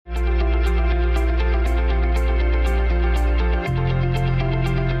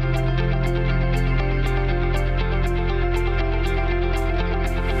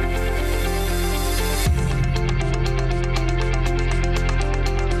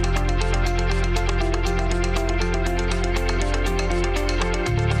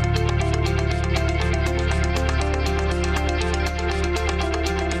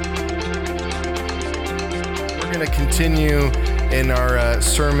continue in our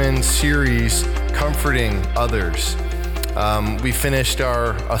sermon series, Comforting Others. We finished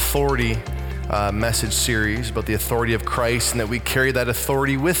our authority message series about the authority of Christ, and that we carry that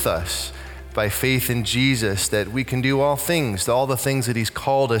authority with us by faith in Jesus, that we can do all things, all the things that he's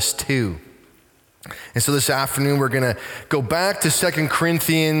called us to. And so this afternoon, we're going to go back to 2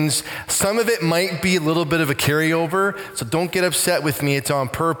 Corinthians. Some of it might be a little bit of a carryover, so don't get upset with me. It's on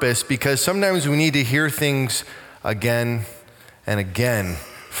purpose, because sometimes we need to hear things again and again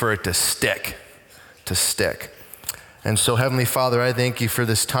for it to stick. And so, Heavenly Father, I thank you for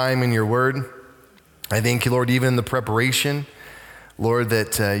this time in your word. I thank you, Lord, even in the preparation, Lord,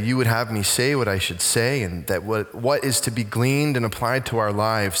 that you would have me say what I should say, and that what is to be gleaned and applied to our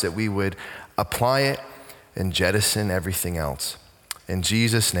lives, that we would apply it and jettison everything else. In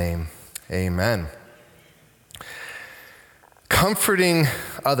Jesus' name, amen. Comforting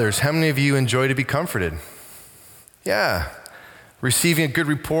others. How many of you enjoy to be comforted? Yeah. Receiving a good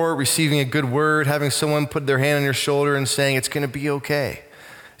report, receiving a good word, having someone put their hand on your shoulder and saying, it's going to be okay.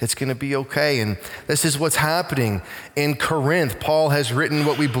 It's going to be okay. And this is what's happening in Corinth. Paul has written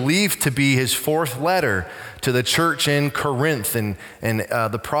what we believe to be his fourth letter to the church in Corinth, in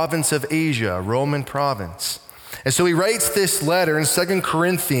the province of Asia, Roman province. And so he writes this letter in 2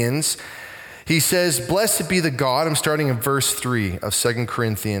 Corinthians. He says, blessed be the God, I'm starting in verse 3 of 2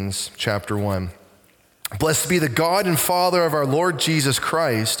 Corinthians chapter 1. Blessed be the God and Father of our Lord Jesus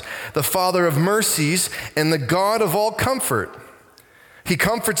Christ, the Father of mercies and the God of all comfort. He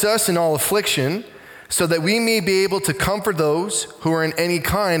comforts us in all affliction, so that we may be able to comfort those who are in any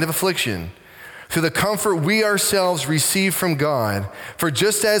kind of affliction, through the comfort we ourselves receive from God. For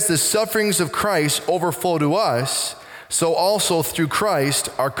just as the sufferings of Christ overflow to us, so also through Christ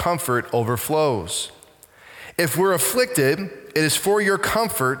our comfort overflows. If we're afflicted, it is for your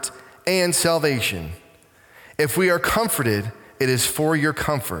comfort and salvation. If we are comforted, it is for your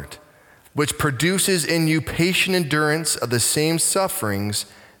comfort, which produces in you patient endurance of the same sufferings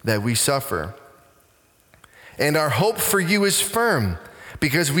that we suffer. And our hope for you is firm,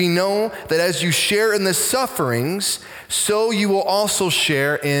 because we know that as you share in the sufferings, so you will also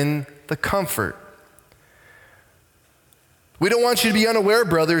share in the comfort. We don't want you to be unaware,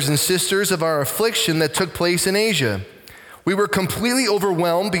 brothers and sisters, of our affliction that took place in Asia. We were completely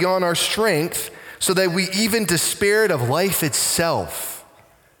overwhelmed beyond our strength, so that we even despaired of life itself.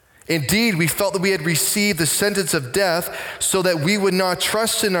 Indeed, we felt that we had received the sentence of death, so that we would not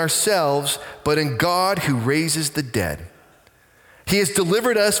trust in ourselves, but in God who raises the dead. He has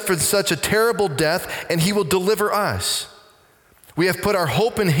delivered us from such a terrible death, and he will deliver us. We have put our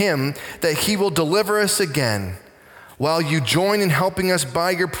hope in him that he will deliver us again. While you join in helping us by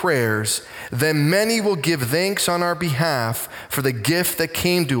your prayers, then many will give thanks on our behalf for the gift that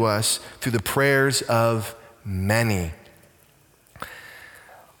came to us through the prayers of many.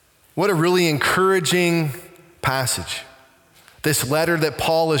 What a really encouraging passage. This letter that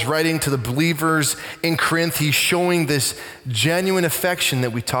Paul is writing to the believers in Corinth, he's showing this genuine affection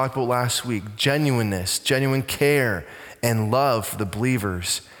that we talked about last week, genuineness, genuine care and love for the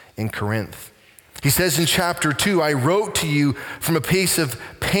believers in Corinth. He says in chapter 2, I wrote to you from a place of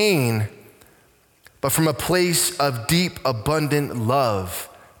pain, but from a place of deep, abundant love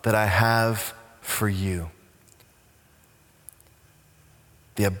that I have for you.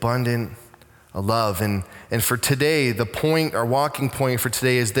 The abundant love. And for today, the point, our walking point for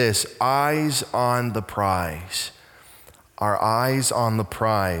today is this: eyes on the prize. Our eyes on the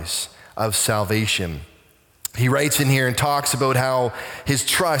prize of salvation. He writes in here and talks about how his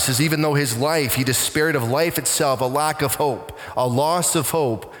trust is, even though his life, he despaired of life itself, a lack of hope, a loss of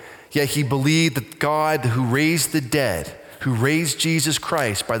hope, yet he believed that God who raised the dead, who raised Jesus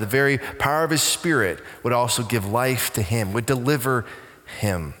Christ by the very power of his Spirit, would also give life to him, would deliver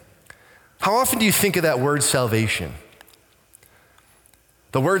him. How often do you think of that word salvation?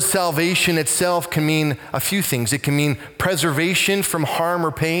 The word salvation itself can mean a few things. It can mean preservation from harm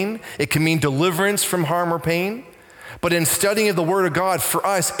or pain. It can mean deliverance from harm or pain. But in studying of the Word of God, for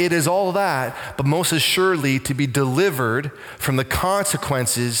us, it is all that, but most assuredly to be delivered from the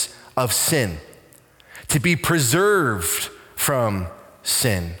consequences of sin, to be preserved from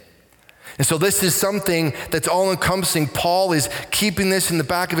sin. And so this is something that's all-encompassing. Paul is keeping this in the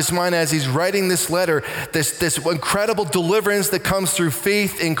back of his mind as he's writing this letter, this incredible deliverance that comes through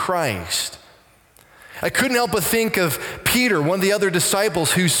faith in Christ. I couldn't help but think of Peter, one of the other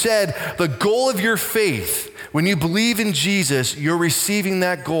disciples, who said, the goal of your faith, when you believe in Jesus, you're receiving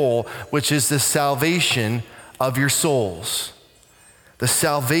that goal, which is the salvation of your souls. The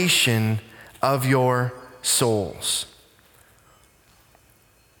salvation of your souls.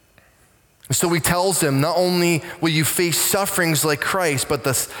 So he tells them, not only will you face sufferings like Christ, but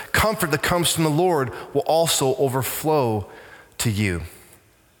the comfort that comes from the Lord will also overflow to you.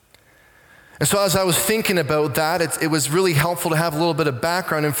 And so as I was thinking about that, it was really helpful to have a little bit of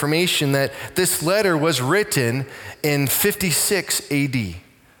background information that this letter was written in 56 AD,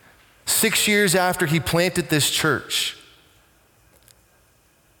 6 years after he planted this church.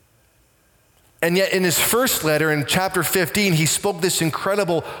 And yet in his first letter, in chapter 15, he spoke this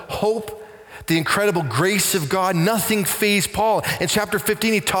incredible hope, the incredible grace of God. Nothing fazed Paul. In chapter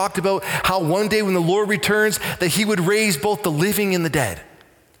 15, he talked about how one day when the Lord returns, that he would raise both the living and the dead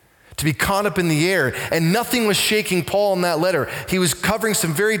to be caught up in the air. And nothing was shaking Paul in that letter. He was covering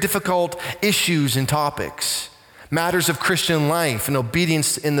some very difficult issues and topics, matters of Christian life and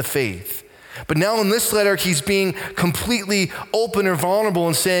obedience in the faith. But now in this letter, he's being completely open and vulnerable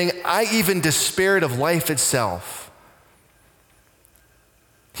and saying, I even despaired of life itself.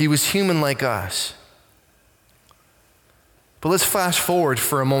 He was human like us. But let's flash forward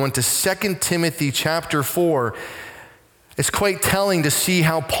for a moment to 2 Timothy chapter 4. It's quite telling to see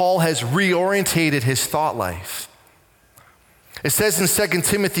how Paul has reorientated his thought life. It says in 2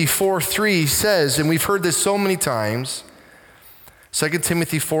 Timothy 4:3, he says, and we've heard this so many times, 2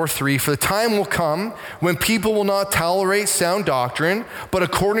 Timothy 4:3, for the time will come when people will not tolerate sound doctrine, but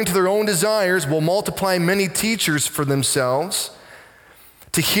according to their own desires will multiply many teachers for themselves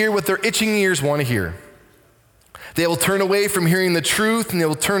to hear what their itching ears want to hear. They will turn away from hearing the truth and they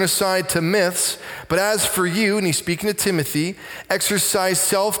will turn aside to myths. But as for you, and he's speaking to Timothy, exercise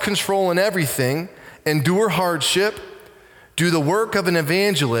self-control in everything, endure hardship, do the work of an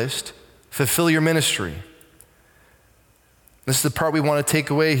evangelist, fulfill your ministry. This is the part we want to take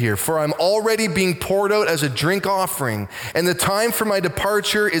away here. For I'm already being poured out as a drink offering, and the time for my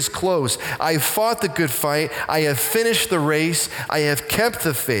departure is close. I have fought the good fight. I have finished the race. I have kept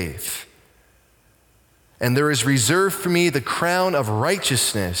the faith. And there is reserved for me the crown of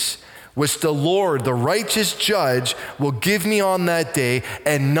righteousness, which the Lord, the righteous judge, will give me on that day,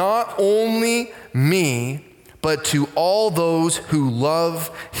 and not only me, but to all those who love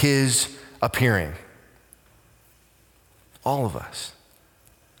his appearing. All of us.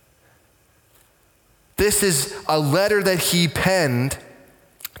 This is a letter that he penned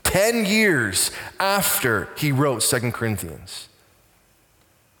 10 years after he wrote 2 Corinthians.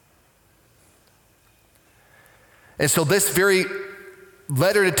 And so this very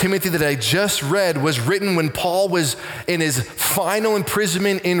letter to Timothy that I just read was written when Paul was in his final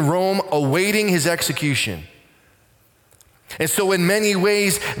imprisonment in Rome, awaiting his execution. And so in many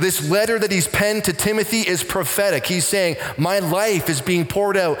ways, this letter that he's penned to Timothy is prophetic. He's saying, my life is being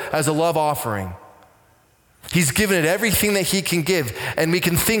poured out as a love offering. He's given it everything that he can give. And we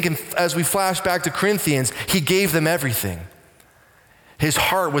can think, as we flash back to Corinthians, he gave them everything. His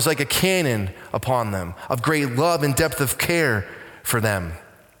heart was like a cannon upon them, of great love and depth of care for them.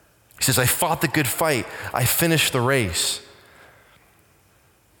 He says, I fought the good fight. I finished the race.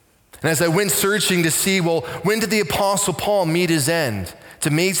 And as I went searching to see, well, when did the Apostle Paul meet his end? It's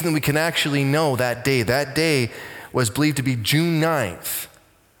amazing that we can actually know that day. That day was believed to be June 9th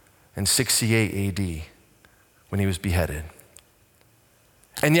in 68 AD when he was beheaded.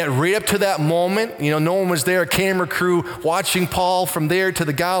 And yet right up to that moment, no one was there, a camera crew watching Paul from there to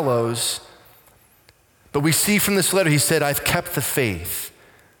the gallows. But we see from this letter, he said, I've kept the faith.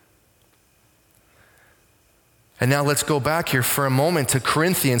 And now let's go back here for a moment to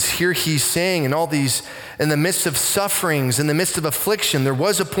Corinthians. Here he's saying in the midst of sufferings, in the midst of affliction, there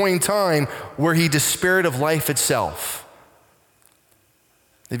was a point in time where he despaired of life itself.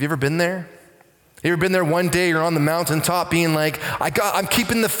 Have you ever been there? You ever been there one day, you're on the mountaintop being like, I'm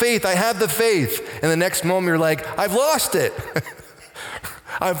keeping the faith, I have the faith. And the next moment you're like, I've lost it.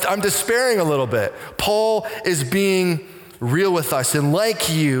 I'm despairing a little bit. Paul is being real with us. And like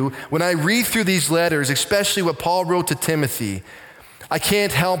you, when I read through these letters, especially what Paul wrote to Timothy, I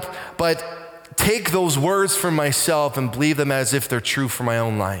can't help but take those words for myself and believe them as if they're true for my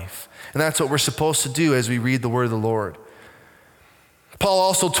own life. And that's what we're supposed to do as we read the word of the Lord. Paul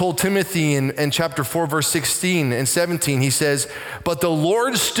also told Timothy in chapter 4, verse 16 and 17, he says, but the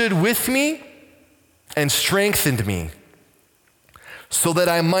Lord stood with me and strengthened me so that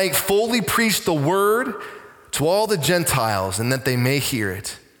I might fully preach the word to all the Gentiles and that they may hear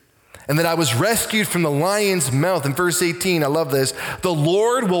it. And that I was rescued from the lion's mouth. In verse 18, I love this. The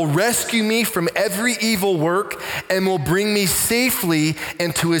Lord will rescue me from every evil work and will bring me safely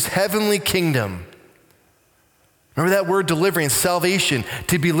into his heavenly kingdom. Remember that word deliverance, salvation,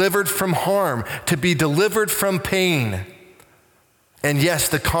 to be delivered from harm, to be delivered from pain. And yes,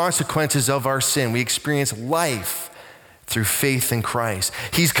 the consequences of our sin. We experience life through faith in Christ.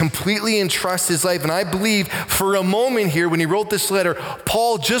 He's completely entrusted his life. And I believe for a moment here, when he wrote this letter,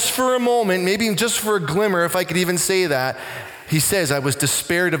 Paul, just for a moment, maybe just for a glimmer, if I could even say that, he says, I was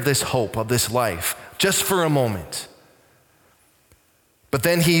despaired of this hope, of this life, just for a moment. But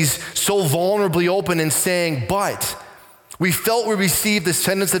then he's so vulnerably open in saying, but we felt we received the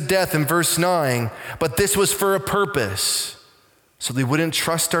sentence of death in verse 9, but this was for a purpose, so we wouldn't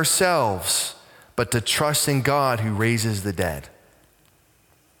trust ourselves, but to trust in God who raises the dead.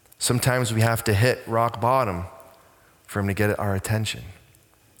 Sometimes we have to hit rock bottom for him to get our attention.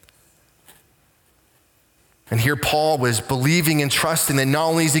 And here Paul was believing and trusting that not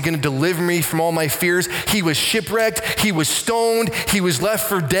only is he going to deliver me from all my fears, he was shipwrecked, he was stoned, he was left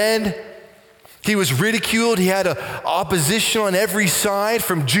for dead. He was ridiculed. He had opposition on every side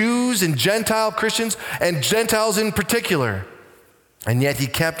from Jews and Gentile Christians and Gentiles in particular. And yet he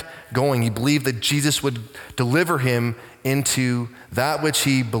kept going. He believed that Jesus would deliver him into that which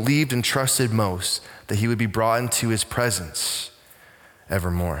he believed and trusted most, that he would be brought into his presence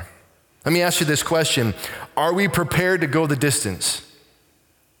evermore. Let me ask you this question. Are we prepared to go the distance?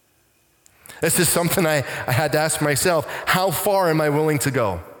 This is something I had to ask myself. How far am I willing to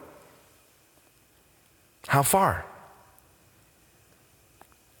go? How far?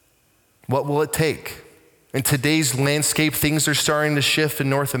 What will it take? In today's landscape, things are starting to shift in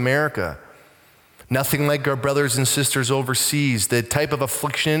North America. Nothing like our brothers and sisters overseas. The type of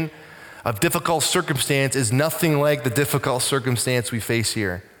affliction, of difficult circumstance is nothing like the difficult circumstance we face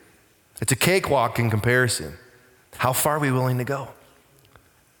here. It's a cakewalk in comparison. How far are we willing to go?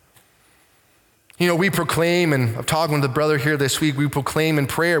 You know, we proclaim, and I'm talking with a brother here this week, we proclaim in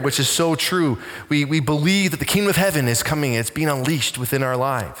prayer, which is so true. We believe that the kingdom of heaven is coming. It's being unleashed within our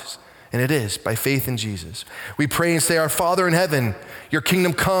lives. And it is, by faith in Jesus. We pray and say, our Father in heaven, your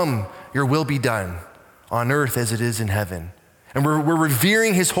kingdom come, your will be done on earth as it is in heaven. And we're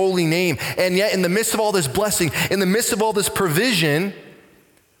revering his holy name. And yet in the midst of all this blessing, in the midst of all this provision,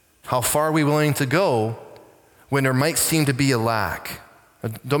 how far are we willing to go when there might seem to be a lack?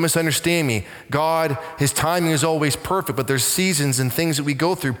 Don't misunderstand me. God, his timing is always perfect, but there's seasons and things that we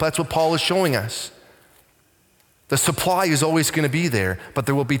go through. That's what Paul is showing us. The supply is always going to be there, but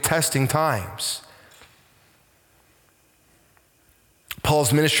there will be testing times.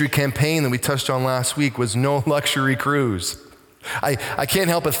 Paul's ministry campaign that we touched on last week was no luxury cruise. I can't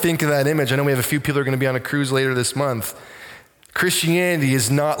help but think of that image. I know we have a few people who are going to be on a cruise later this month. Christianity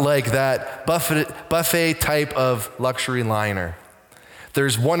is not like that buffet type of luxury liner.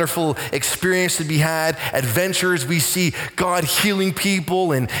 There's wonderful experience to be had, adventures. We see God healing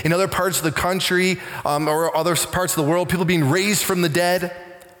people in other parts of the country or other parts of the world, people being raised from the dead.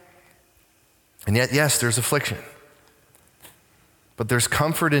 And yet, yes, there's affliction. But there's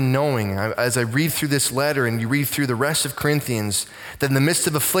comfort in knowing, as I read through this letter and you read through the rest of Corinthians, that in the midst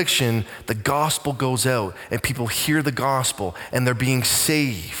of affliction, the gospel goes out and people hear the gospel and they're being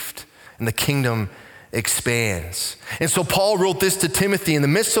saved and the kingdom expands. And so Paul wrote this to Timothy in the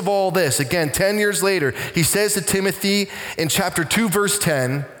midst of all this. Again, 10 years later, he says to Timothy in chapter 2, verse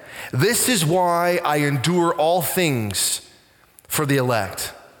 10, this is why I endure all things for the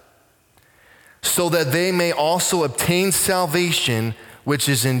elect, so that they may also obtain salvation which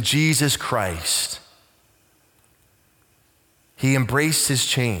is in Jesus Christ. He embraced his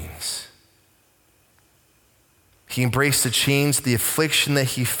chains. He embraced the chains, the affliction that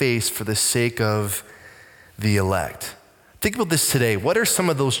he faced for the sake of the elect. Think about this today. What are some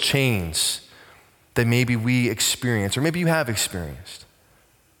of those chains that maybe we experience, or maybe you have experienced?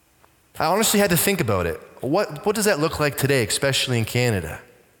 I honestly had to think about it. What does that look like today, especially in Canada?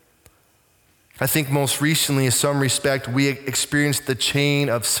 I think most recently, in some respect, we experienced the chain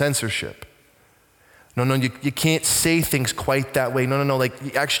of censorship. No, you can't say things quite that way. No,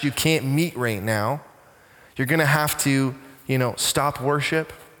 like actually you can't meet right now. You're gonna have to, stop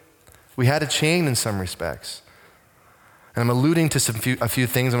worship. We had a chain in some respects. And I'm alluding to a few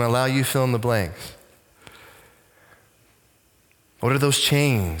things. I'm gonna allow you to fill in the blanks. What are those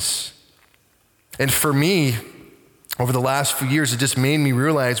chains? And for me, over the last few years, it just made me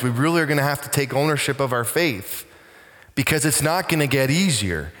realize we really are gonna have to take ownership of our faith, because it's not gonna get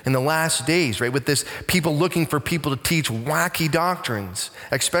easier in the last days, right? With this people looking for people to teach wacky doctrines,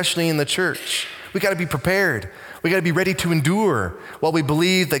 especially in the church. We gotta be prepared. We gotta be ready to endure while we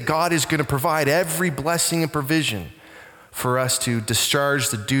believe that God is gonna provide every blessing and provision for us to discharge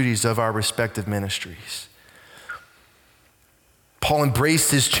the duties of our respective ministries. Paul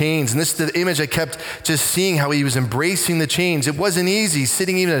embraced his chains, and this is the image I kept just seeing, how he was embracing the chains. It wasn't easy,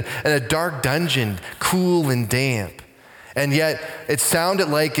 sitting even in a dark dungeon, cool and damp. And yet it sounded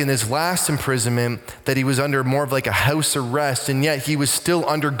like in his last imprisonment that he was under more of like a house arrest, and yet he was still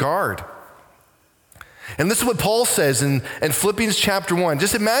under guard. And this is what Paul says in Philippians chapter 1.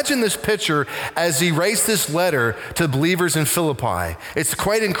 Just imagine this picture as he writes this letter to the believers in Philippi. It's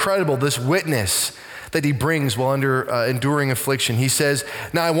quite incredible, this witness that he brings while enduring affliction. He says,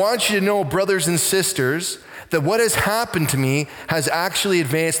 "Now I want you to know, brothers and sisters, that what has happened to me has actually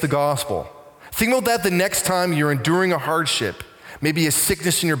advanced the gospel." Think about that the next time you're enduring a hardship, maybe a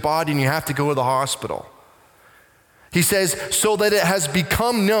sickness in your body and you have to go to the hospital. He says, "So that it has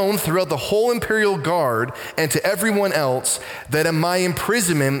become known throughout the whole imperial guard and to everyone else that my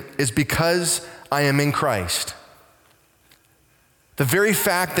imprisonment is because I am in Christ." The very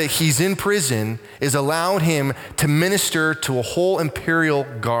fact that he's in prison is allowed him to minister to a whole imperial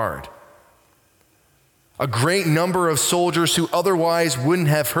guard. A great number of soldiers who otherwise wouldn't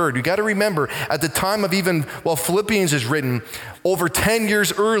have heard. You got to remember, at the time of even, while Philippians is written, over 10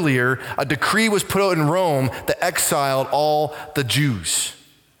 years earlier, a decree was put out in Rome that exiled all the Jews.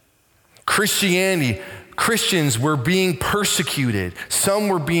 Christians were being persecuted. Some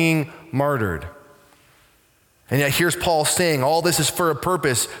were being martyred. And yet here's Paul saying, all this is for a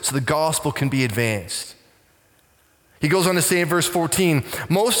purpose so the gospel can be advanced. He goes on to say in verse 14,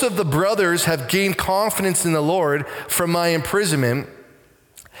 "Most of the brothers have gained confidence in the Lord from my imprisonment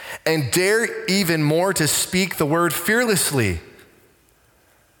and dare even more to speak the word fearlessly."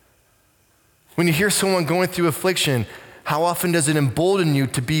 When you hear someone going through affliction, how often does it embolden you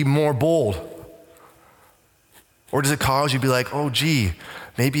to be more bold? Or does it cause you to be like, oh gee,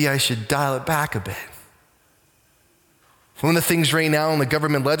 maybe I should dial it back a bit? One of the things right now in the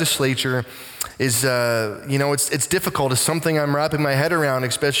government legislature is, it's difficult. It's something I'm wrapping my head around,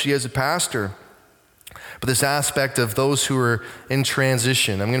 especially as a pastor. But this aspect of those who are in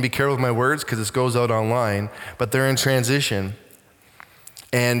transition. I'm going to be careful with my words because this goes out online, but they're in transition.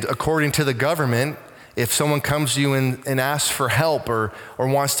 And according to the government, if someone comes to you and asks for help or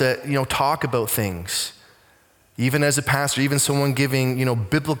wants to, talk about things, even as a pastor, even someone giving,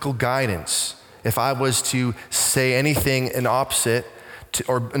 biblical guidance, if I was to say anything in opposite to,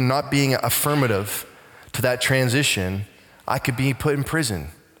 or not being affirmative to that transition, I could be put in prison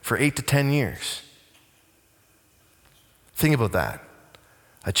for 8 to 10 years. Think about that.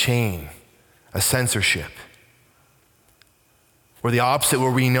 A chain, a censorship. Or the opposite, where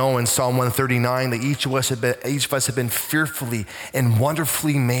we know in Psalm 139 that each of us have been fearfully and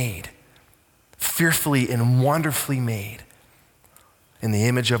wonderfully made. Fearfully and wonderfully made in the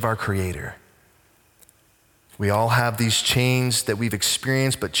image of our Creator. We all have these chains that we've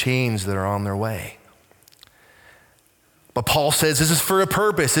experienced, but chains that are on their way. But Paul says this is for a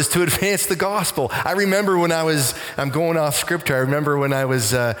purpose, is to advance the gospel. I remember when I'm going off script here, I remember when I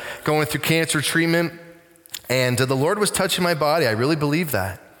was going through cancer treatment and the Lord was touching my body. I really believe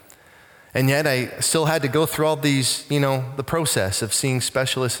that. And yet I still had to go through all these, the process of seeing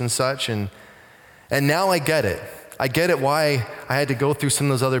specialists and such. And now I get it. I get it why I had to go through some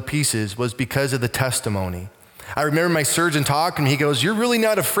of those other pieces was because of the testimony. I remember my surgeon talking to me. He goes, "You're really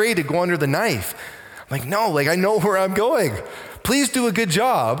not afraid to go under the knife." I'm like, "No, I know where I'm going. Please do a good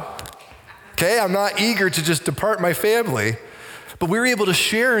job." Okay, I'm not eager to just depart my family. But we were able to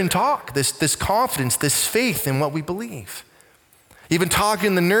share and talk this confidence, this faith in what we believe. Even talking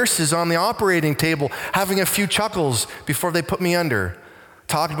to the nurses on the operating table, having a few chuckles before they put me under,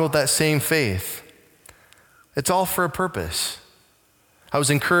 talking about that same faith. It's all for a purpose. I was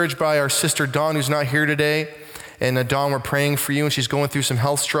encouraged by our sister Dawn, who's not here today. And Dawn, we're praying for you, and she's going through some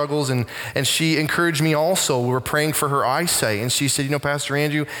health struggles, and she encouraged me also. We were praying for her eyesight, and she said, Pastor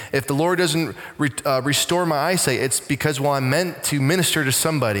Andrew, if the Lord doesn't restore my eyesight, it's because, I'm meant to minister to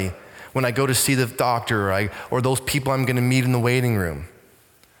somebody when I go to see the doctor or those people I'm going to meet in the waiting room.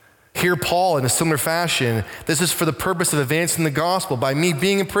 Here, Paul, in a similar fashion, this is for the purpose of advancing the gospel. By me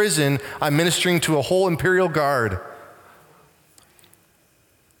being in prison, I'm ministering to a whole imperial guard.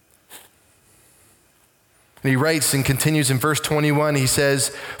 And he writes and continues in verse 21, he says,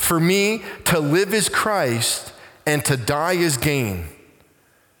 "For me to live is Christ and to die is gain.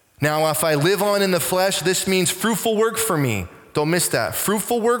 Now if I live on in the flesh, this means fruitful work for me." Don't miss that.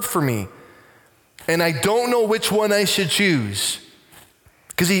 Fruitful work for me. "And I don't know which one I should choose."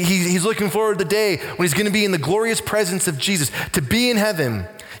 Because he's looking forward to the day when he's going to be in the glorious presence of Jesus, to be in heaven.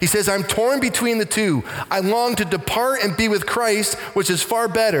 He says, "I'm torn between the two. I long to depart and be with Christ, which is far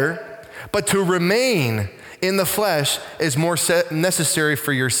better, but to remain in the flesh is more necessary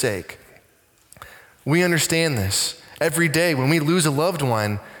for your sake." We understand this. Every day when we lose a loved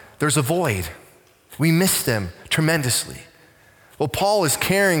one, there's a void. We miss them tremendously. Well, Paul is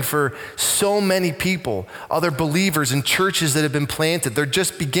caring for so many people, other believers in churches that have been planted. They're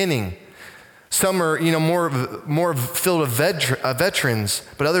just beginning. Some are, more filled with veterans,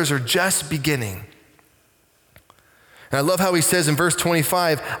 but others are just beginning. And I love how he says in verse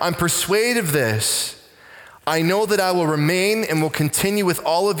 25, I'm persuaded of this. I know that I will remain and will continue with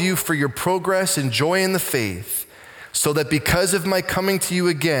all of you for your progress and joy in the faith, so that because of my coming to you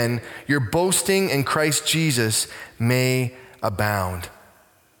again, your boasting in Christ Jesus may abound.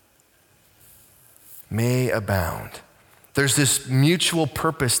 May abound. There's this mutual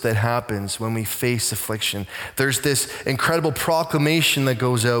purpose that happens when we face affliction. There's this incredible proclamation that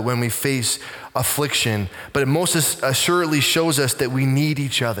goes out when we face affliction, but it most assuredly shows us that we need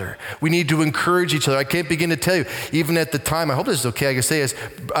each other. We need to encourage each other. I can't begin to tell you, even at the time, I hope this is okay, I can say this.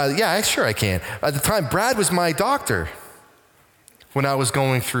 Yeah, sure I can. At the time, Brad was my doctor when I was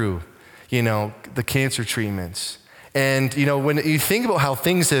going through, the cancer treatments. And, when you think about how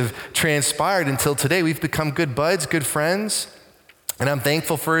things have transpired until today, we've become good buds, good friends, and I'm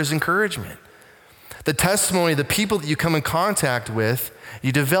thankful for his encouragement. The testimony, the people that you come in contact with,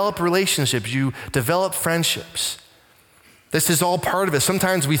 you develop relationships, you develop friendships. This is all part of it.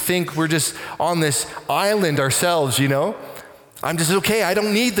 Sometimes we think we're just on this island ourselves, I'm just okay. I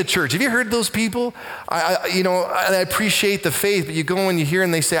don't need the church. Have you heard those people? I appreciate the faith, but you go and you hear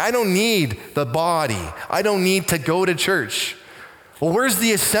and they say, I don't need the body. I don't need to go to church. Well, where's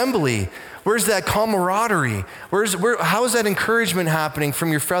the assembly? Where's that camaraderie? How is that encouragement happening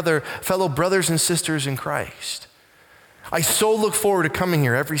from your fellow brothers and sisters in Christ? I so look forward to coming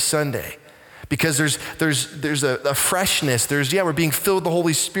here every Sunday because there's a freshness. We're being filled with the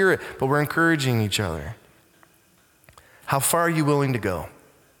Holy Spirit, but we're encouraging each other. How far are you willing to go?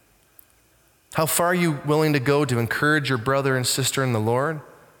 How far are you willing to go to encourage your brother and sister in the Lord,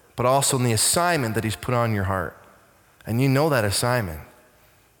 but also in the assignment that he's put on your heart? And you know that assignment.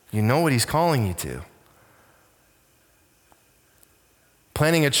 You know what he's calling you to.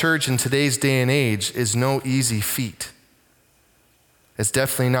 Planning a church in today's day and age is no easy feat. It's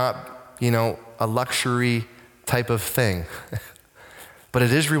definitely not, a luxury type of thing. But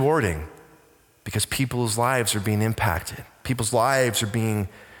it is rewarding. Because people's lives are being impacted. People's lives are being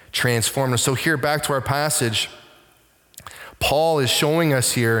transformed. And so here, back to our passage, Paul is showing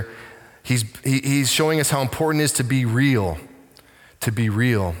us here, he's showing us how important it is to be real. To be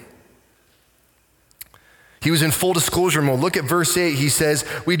real. He was in full disclosure mode. Look at verse 8. He says,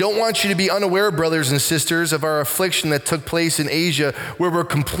 we don't want you to be unaware, brothers and sisters, of our affliction that took place in Asia, where we're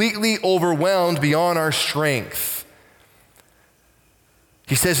completely overwhelmed beyond our strength.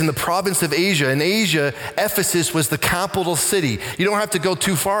 He says in the province of Asia, in Asia, Ephesus was the capital city. You don't have to go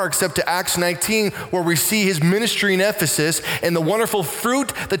too far except to Acts 19, where we see his ministry in Ephesus and the wonderful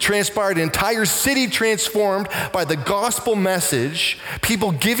fruit that transpired, an entire city transformed by the gospel message,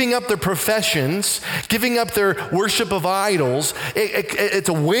 people giving up their professions, giving up their worship of idols. It's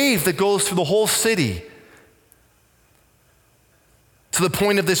a wave that goes through the whole city. To the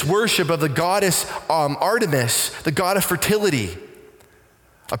point of this worship of the goddess Artemis, the god of fertility.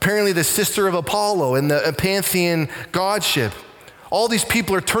 Apparently the sister of Apollo and the pantheon godship. All these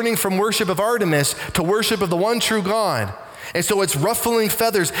people are turning from worship of Artemis to worship of the one true God. And so it's ruffling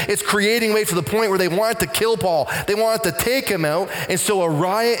feathers. It's creating waves to the point where they wanted to kill Paul. They wanted to take him out. And so a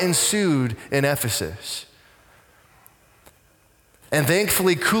riot ensued in Ephesus. And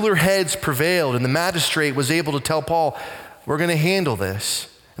thankfully cooler heads prevailed and the magistrate was able to tell Paul, we're going to handle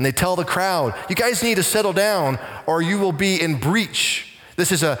this. And they tell the crowd, you guys need to settle down or you will be in breach.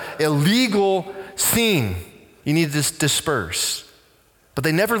 This is an illegal scene. You need to disperse. But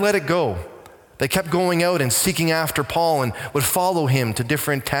they never let it go. They kept going out and seeking after Paul and would follow him to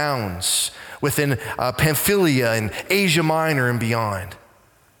different towns within Pamphylia and Asia Minor and beyond.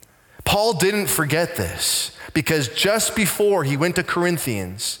 Paul didn't forget this because just before he went to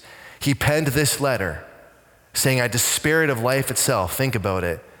Corinthians, he penned this letter saying, I despaired of life itself. Think about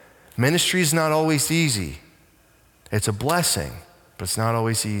it. Ministry is not always easy. It's a blessing. But it's not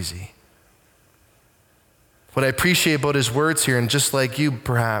always easy. What I appreciate about his words here, and just like you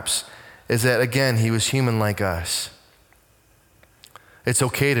perhaps, is that again, he was human like us. It's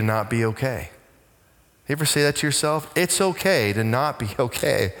okay to not be okay. You ever say that to yourself? It's okay to not be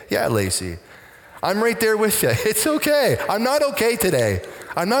okay. Yeah, Lacey. I'm right there with you. It's okay. I'm not okay today.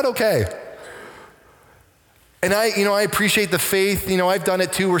 I'm not okay. And I appreciate the faith. I've done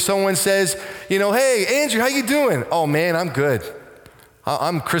it too where someone says, hey, Andrew, how you doing? Oh man, I'm good.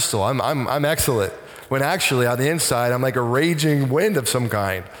 I'm crystal, I'm excellent. When actually on the inside, I'm like a raging wind of some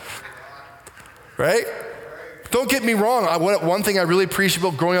kind. Right? Don't get me wrong. One thing I really appreciate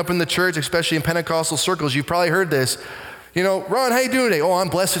about growing up in the church, especially in Pentecostal circles, you've probably heard this, You know, Ron, how you doing today? Oh, I'm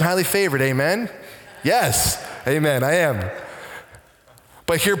blessed and highly favored, amen? Yes, amen, I am.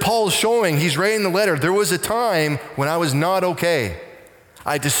 But here Paul is showing, he's writing the letter, there was a time when I was not okay.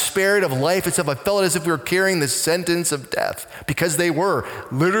 I despaired of life itself. I felt as if we were carrying the sentence of death, because they were,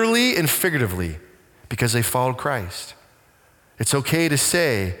 literally and figuratively, because they followed Christ. It's okay to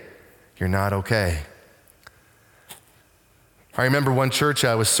say, you're not okay. I remember one church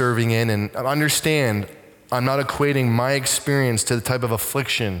I was serving in, and understand, I'm not equating my experience to the type of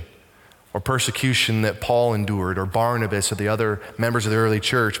affliction or persecution that Paul endured, or Barnabas, or the other members of the early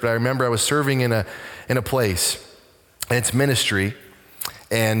church. But I remember I was serving in a place, and it's ministry,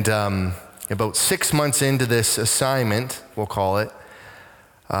 and about 6 months into this assignment, we'll call it,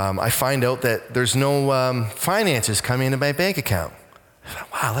 I find out that there's no finances coming into my bank account. I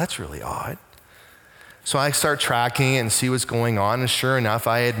thought, wow, that's really odd. So I start tracking it and see what's going on, and sure enough,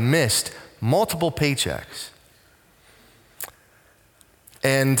 I had missed multiple paychecks.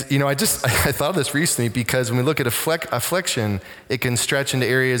 And, you know, I thought of this recently, because when we look at affliction, it can stretch into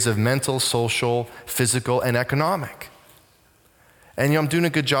areas of mental, social, physical, and economic. And, you know, I'm doing a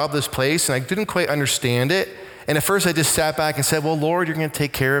good job of this place, and I didn't quite understand it. And at first I just sat back and said, well, Lord, you're going to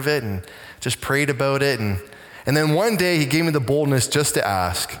take care of it, and just prayed about it. And then one day he gave me the boldness just to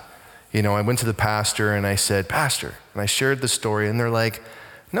ask. You know, I went to the pastor and I said, Pastor, and I shared the story, and they're like,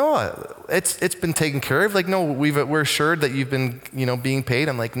 no, it's been taken care of. Like, no, we're assured that you've been, you know, being paid.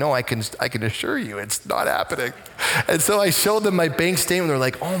 I'm like, no, I can assure you it's not happening. And so I showed them my bank statement. They're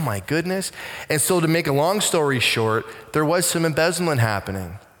like, oh my goodness. And so to make a long story short, there was some embezzlement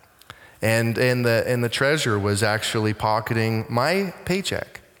happening. And the treasurer was actually pocketing my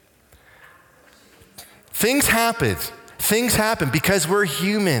paycheck. Things happen because we're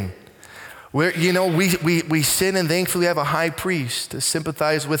human. We sin, and thankfully we have a high priest to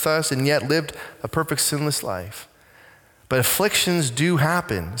sympathize with us and yet lived a perfect sinless life. But afflictions do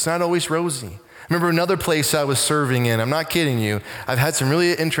happen. It's not always rosy. I remember another place I was serving in. I'm not kidding you. I've had some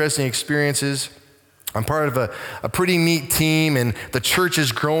really interesting experiences. I'm part of a pretty neat team, and the church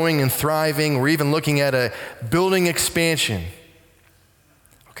is growing and thriving. We're even looking at a building expansion.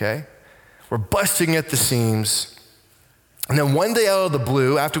 Okay? We're busting at the seams. And then one day out of the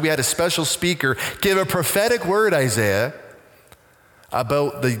blue, after we had a special speaker give a prophetic word, Isaiah,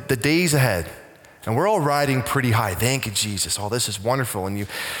 about the days ahead. And we're all riding pretty high. Thank you, Jesus. Oh, this is wonderful. And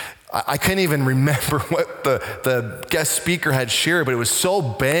I couldn't even remember what the guest speaker had shared, but it was so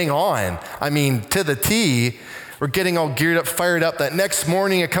bang on. I mean, to the T. We're getting all geared up, fired up. That next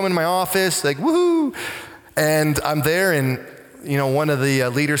morning, I come into my office, like, woohoo. And I'm there, and, you know, one of the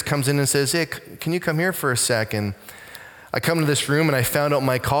leaders comes in and says, hey, can you come here for a second? I come to this room, and I found out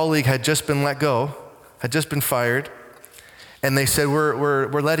my colleague had just been let go, had just been fired. And they said, we're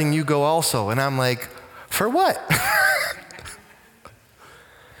letting you go also. And I'm like, for what?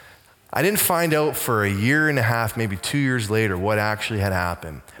 I didn't find out for a year and a half, maybe 2 years later, what actually had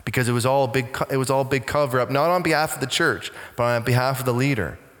happened, because it was all a big cover up, not on behalf of the church, but on behalf of the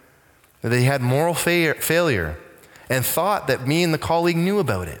leader. They had moral failure and thought that me and the colleague knew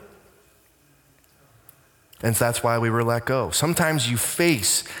about it. And that's why we were let go. Sometimes you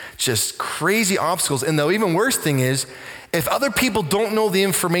face just crazy obstacles. And the even worse thing is, if other people don't know the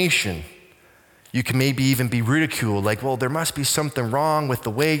information, you can maybe even be ridiculed, like, well, there must be something wrong with the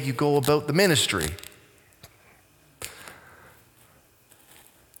way you go about the ministry.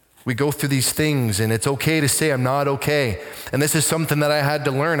 We go through these things, and it's okay to say I'm not okay. And this is something that I had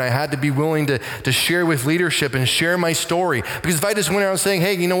to learn. I had to be willing to share with leadership and share my story. Because if I just went around saying,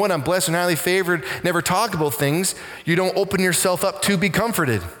 hey, you know what, I'm blessed and highly favored, never talk about things, you don't open yourself up to be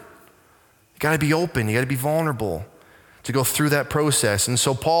comforted. You gotta be open, you gotta be vulnerable to go through that process. And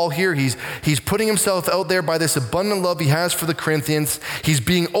so Paul here, he's putting himself out there by this abundant love he has for the Corinthians. He's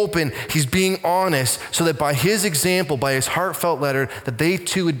being open, he's being honest, so that by his example, by his heartfelt letter, that they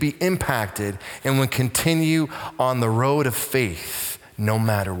too would be impacted and would continue on the road of faith, no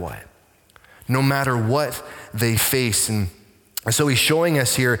matter what they face. And so he's showing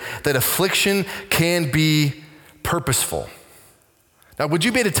us here that affliction can be purposeful. Now, would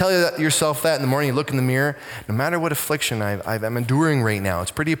you be able to tell yourself that in the morning, you look in the mirror, no matter what affliction I'm enduring right now, it's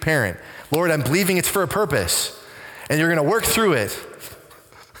pretty apparent. Lord, I'm believing it's for a purpose, and you're gonna work through it.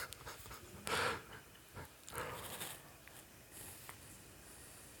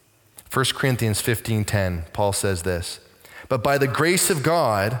 1 Corinthians 15:10, Paul says this, but by the grace of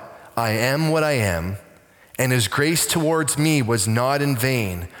God, I am what I am, and his grace towards me was not in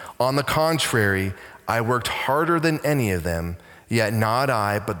vain. On the contrary, I worked harder than any of them, yet not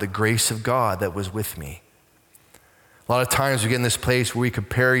I, but the grace of God that was with me. A lot of times we get in this place where we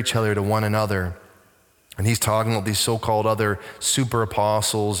compare each other to one another. And he's talking about these so-called other super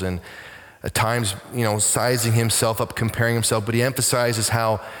apostles and at times, sizing himself up, comparing himself, but he emphasizes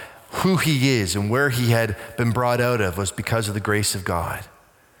who he is and where he had been brought out of was because of the grace of God.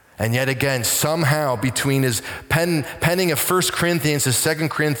 And yet again, somehow between his penning of 1 Corinthians to 2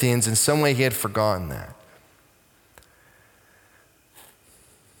 Corinthians, in some way he had forgotten that.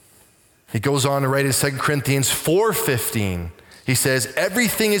 He goes on to write in 2 Corinthians 4:15, he says,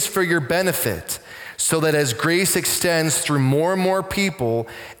 everything is for your benefit, so that as grace extends through more and more people,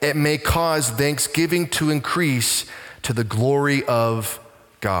 it may cause thanksgiving to increase to the glory of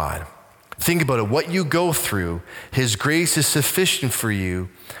God. Think about it. What you go through, his grace is sufficient for you,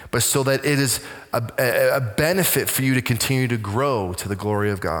 but so that it is a benefit for you to continue to grow to the glory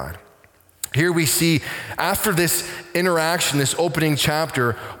of God. Here we see, after this interaction, this opening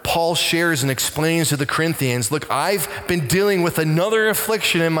chapter, Paul shares and explains to the Corinthians, look, I've been dealing with another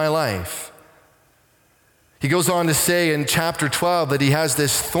affliction in my life. He goes on to say in chapter 12 that he has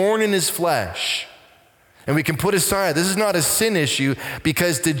this thorn in his flesh. And we can put aside, this is not a sin issue,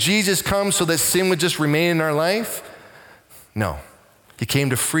 because did Jesus come so that sin would just remain in our life? No. He came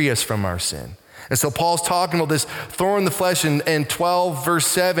to free us from our sin. And so Paul's talking about this thorn in the flesh. In 12 verse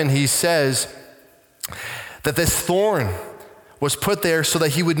 7, he says that this thorn was put there so that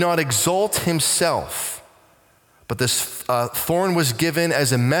he would not exalt himself. But this thorn was given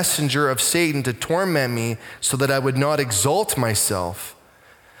as a messenger of Satan to torment me so that I would not exalt myself.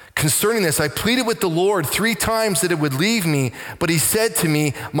 Concerning this, I pleaded with the Lord 3 times that it would leave me, but he said to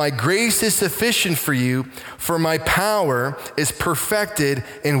me, my grace is sufficient for you, for my power is perfected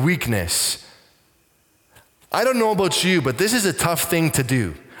in weakness. I don't know about you, but this is a tough thing to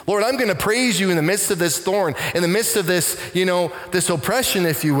do. Lord, I'm going to praise you in the midst of this thorn, in the midst of this, this oppression,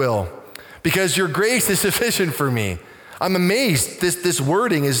 if you will, because your grace is sufficient for me. I'm amazed. This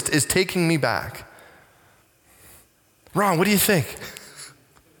wording is taking me back. Ron, what do you think?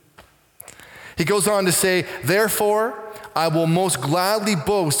 He goes on to say, therefore, I will most gladly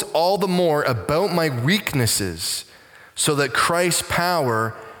boast all the more about my weaknesses, so that Christ's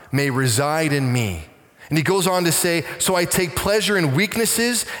power may reside in me. And he goes on to say, so I take pleasure in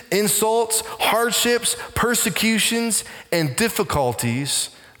weaknesses, insults, hardships, persecutions, and difficulties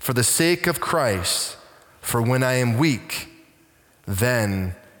for the sake of Christ. For when I am weak,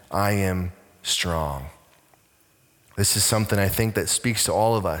 then I am strong. This is something I think that speaks to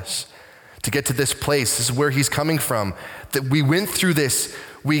all of us. To get to this place, this is where he's coming from, that we went through this,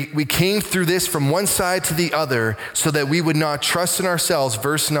 we came through this from one side to the other so that we would not trust in ourselves,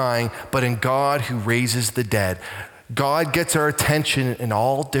 verse 9, but in God who raises the dead. God gets our attention in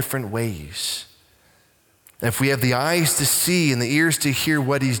all different ways. If we have the eyes to see and the ears to hear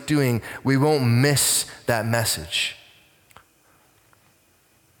what he's doing, we won't miss that message.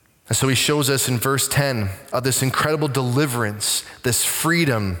 And so he shows us in verse 10 of this incredible deliverance, this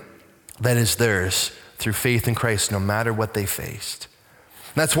freedom that is theirs through faith in Christ, no matter what they faced.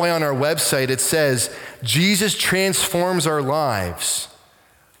 And that's why on our website it says, Jesus transforms our lives.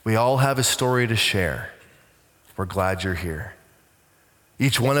 We all have a story to share. We're glad you're here.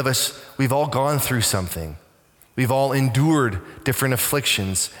 Each one of us, we've all gone through something. We've all endured different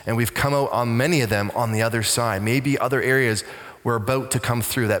afflictions, and we've come out on many of them on the other side. Maybe other areas we're about to come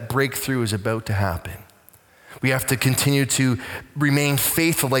through. That breakthrough is about to happen. We have to continue to remain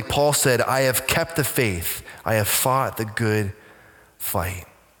faithful. Like Paul said, I have kept the faith. I have fought the good fight.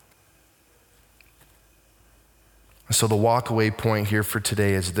 So the walkaway point here for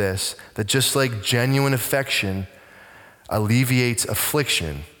today is this, that just like genuine affection alleviates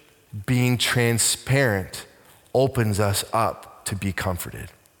affliction, being transparent opens us up to be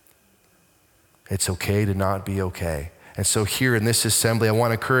comforted. It's okay to not be okay. And so here in this assembly, I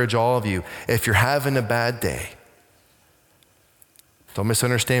want to encourage all of you, if you're having a bad day, don't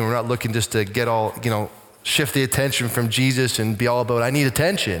misunderstand, we're not looking just to get all, shift the attention from Jesus and be all about, I need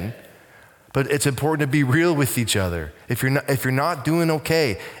attention. But it's important to be real with each other. If you're not doing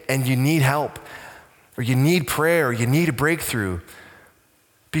okay and you need help, or you need prayer, or you need a breakthrough,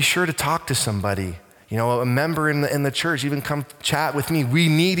 be sure to talk to somebody. A member in the church, even come chat with me. We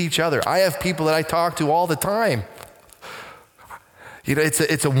need each other. I have people that I talk to all the time.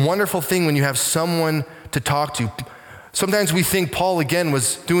 It's a wonderful thing when you have someone to talk to. Sometimes we think Paul, again,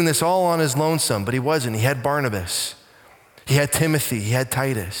 was doing this all on his lonesome, but he wasn't. He had Barnabas. He had Timothy. He had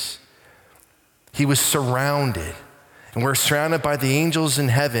Titus. He was surrounded. And we're surrounded by the angels in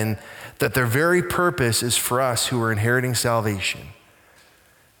heaven that their very purpose is for us who are inheriting salvation.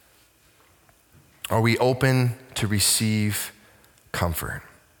 Are we open to receive comfort?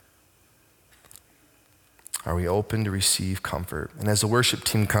 Are we open to receive comfort? And as the worship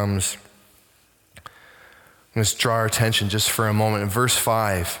team comes, Let's draw our attention just for a moment. In verse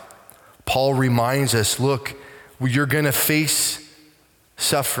 5, Paul reminds us, look, you're going to face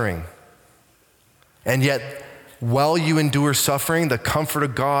suffering. And yet, while you endure suffering, the comfort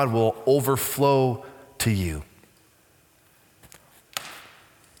of God will overflow to you.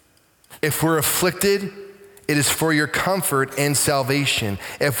 If we're afflicted, it is for your comfort and salvation.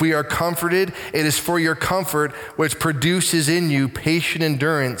 If we are comforted, it is for your comfort, which produces in you patient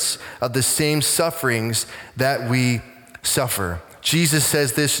endurance of the same sufferings that we suffer. Jesus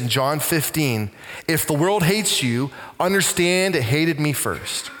says this in John 15, if the world hates you, understand it hated me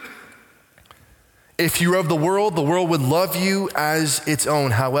first. If you're of the world would love you as its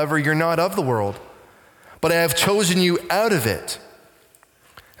own. However, you're not of the world, but I have chosen you out of it.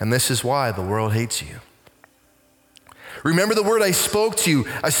 And this is why the world hates you. Remember the word I spoke to you.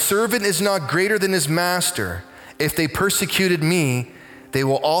 A servant is not greater than his master. If they persecuted me, they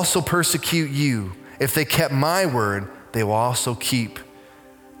will also persecute you. If they kept my word, they will also keep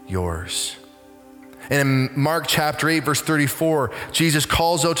yours. And in Mark chapter 8, verse 34, Jesus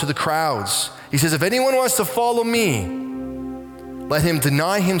calls out to the crowds. He says, if anyone wants to follow me, let him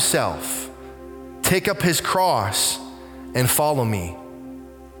deny himself, take up his cross, and follow me.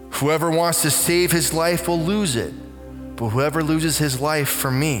 Whoever wants to save his life will lose it. But whoever loses his life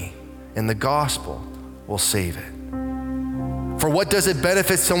for me and the gospel will save it. For what does it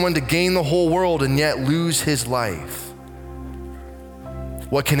benefit someone to gain the whole world and yet lose his life?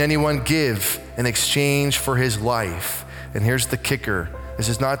 What can anyone give in exchange for his life? And here's the kicker. This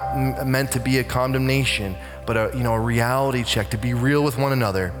is not meant to be a condemnation, but a reality check, to be real with one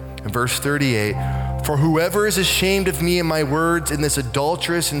another. In verse 38, for whoever is ashamed of me and my words in this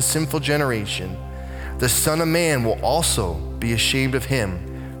adulterous and sinful generation, the Son of Man will also be ashamed of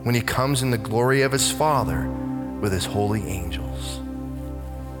him when he comes in the glory of his Father with his holy angels.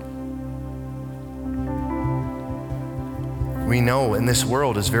 We know in this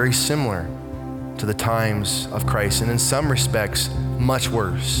world is very similar to the times of Christ, and in some respects, much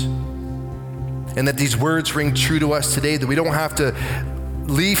worse. And that these words ring true to us today, that we don't have to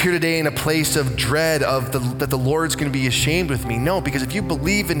leave here today in a place of dread that the Lord's going to be ashamed with me. No, because if you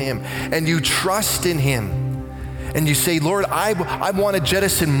believe in him and you trust in him and you say, Lord, I want to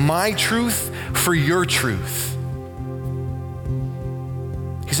jettison my truth for your truth,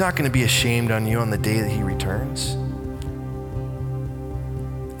 he's not going to be ashamed on you on the day that he returns.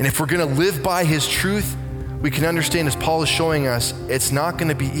 And if we're going to live by his truth, we can understand, as Paul is showing us, it's not going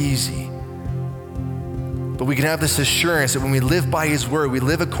to be easy. But we can have this assurance that when we live by his word, we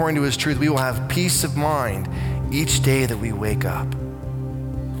live according to his truth, we will have peace of mind each day that we wake up.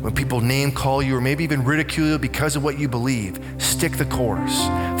 When people name call you or maybe even ridicule you because of what you believe, stick the course.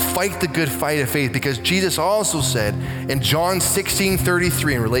 Fight the good fight of faith, because Jesus also said in John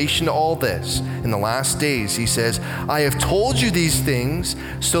 16:33, in relation to all this, in the last days, he says, I have told you these things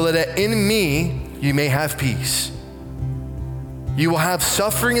so that in me you may have peace. You will have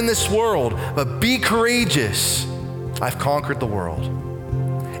suffering in this world, but be courageous. I've conquered the world.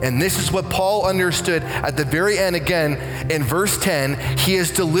 And this is what Paul understood at the very end again in verse 10. He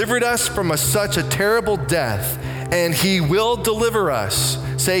has delivered us from such a terrible death, and he will deliver us.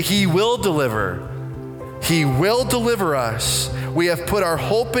 Say, he will deliver. He will deliver us. We have put our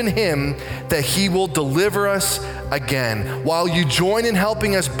hope in him that he will deliver us again. While you join in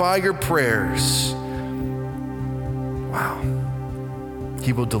helping us by your prayers, wow.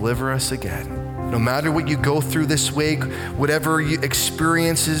 He will deliver us again. No matter what you go through this week, whatever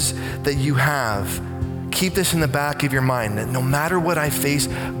experiences that you have, keep this in the back of your mind, that no matter what I face,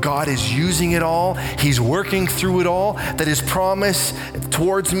 God is using it all. He's working through it all, that his promise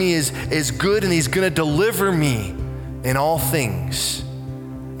towards me is good, and he's going to deliver me in all things,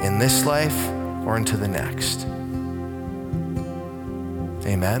 in this life or into the next.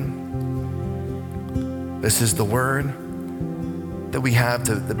 Amen. This is the word that we have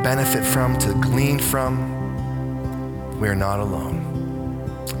to benefit from, to glean from. We are not alone.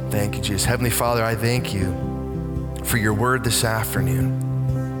 Thank you, Jesus. Heavenly Father, I thank you for your word this afternoon.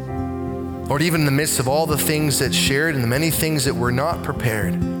 Lord, even in the midst of all the things that's shared and the many things that were not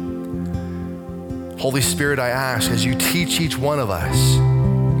prepared, Holy Spirit, I ask, as you teach each one of us,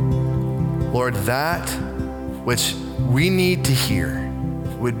 Lord, that which we need to hear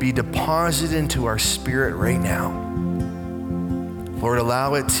would be deposited into our spirit right now. Lord,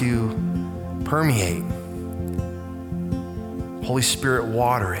 allow it to permeate. Holy Spirit,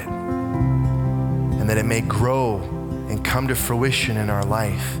 water it, and that it may grow and come to fruition in our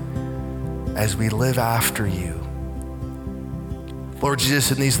life as we live after you. Lord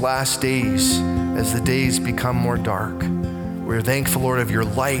Jesus, in these last days, as the days become more dark, we're thankful, Lord, of your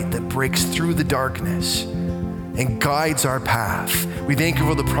light that breaks through the darkness. and guides our path. We thank you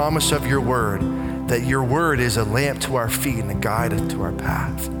for the promise of your word, that your word is a lamp to our feet and a guide to our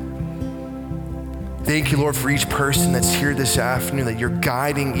path. Thank you, Lord, for each person that's here this afternoon, that you're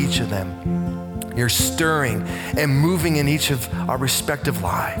guiding each of them. You're stirring and moving in each of our respective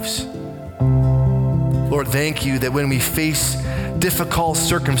lives. Lord, thank you that when we face difficult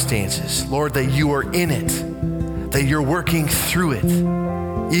circumstances, Lord, that you are in it, that you're working through it,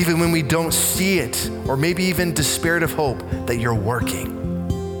 even when we don't see it, or maybe even despaired of hope, that you're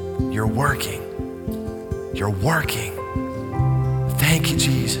working. You're working. You're working. Thank you,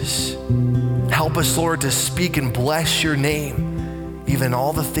 Jesus. Help us, Lord, to speak and bless your name, even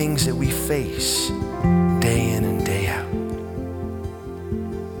all the things that we face day in and day out.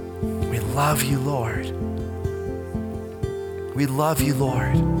 We love you, Lord. We love you,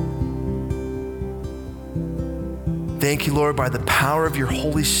 Lord. Thank you, Lord, by the power of your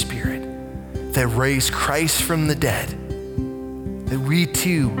Holy Spirit that raised Christ from the dead, that we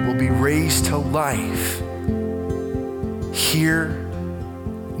too will be raised to life here,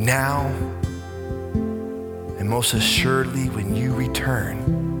 now, and most assuredly when you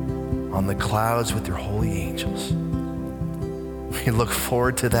return on the clouds with your holy angels. We look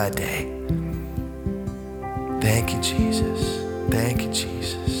forward to that day. Thank you, Jesus. Thank you,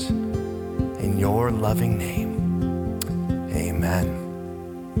 Jesus. In your loving name, amen.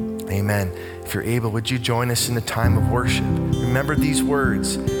 Amen. If you're able, would you join us in the time of worship? Remember these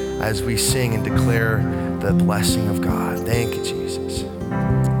words as we sing and declare the blessing of God. Thank you, Jesus.